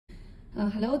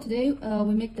Hello, today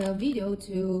we make the video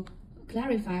to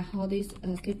clarify how this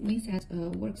Scalp set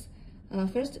works.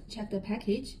 First, check the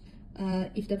package.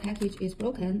 If the package is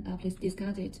broken, please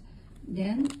discard it.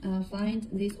 Then find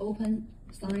this open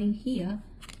sign here,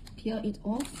 peel it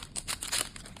off.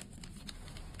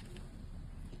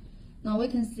 Now we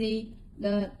can see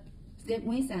the Scalp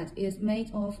set is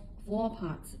made of 4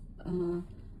 parts.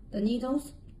 The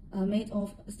needles are made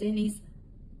of stainless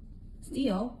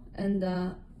steel, and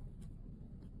the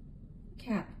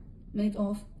cap made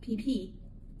of PP.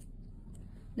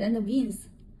 Then the vanes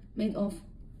made of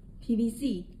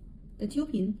PVC. The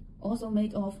tubing also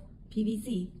made of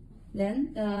PVC.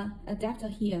 Then the adapter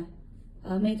here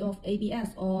made of ABS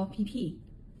or PP.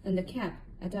 And the cap,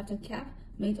 adapter cap,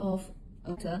 made of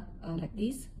like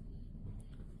this.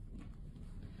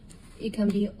 It can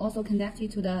be also connected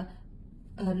to the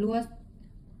lure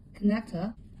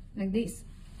connector like this.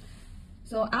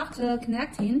 So after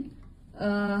connecting,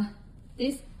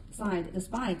 this side, the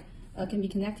spike, can be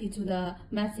connected to the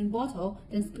medicine bottle,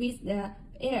 then squeeze the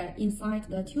air inside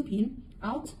the tubing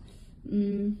out.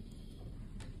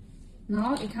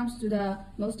 Now it comes to the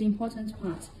most important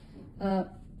part.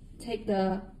 Take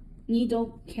the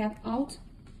needle cap out,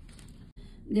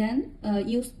 then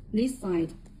use this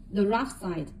side, the rough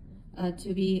side,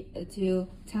 to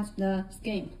touch the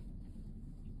scalp.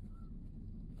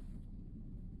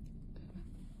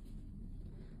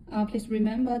 Please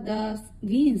remember the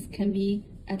vanes can be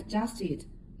adjusted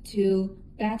to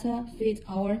better fit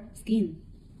our skin,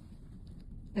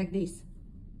 like this.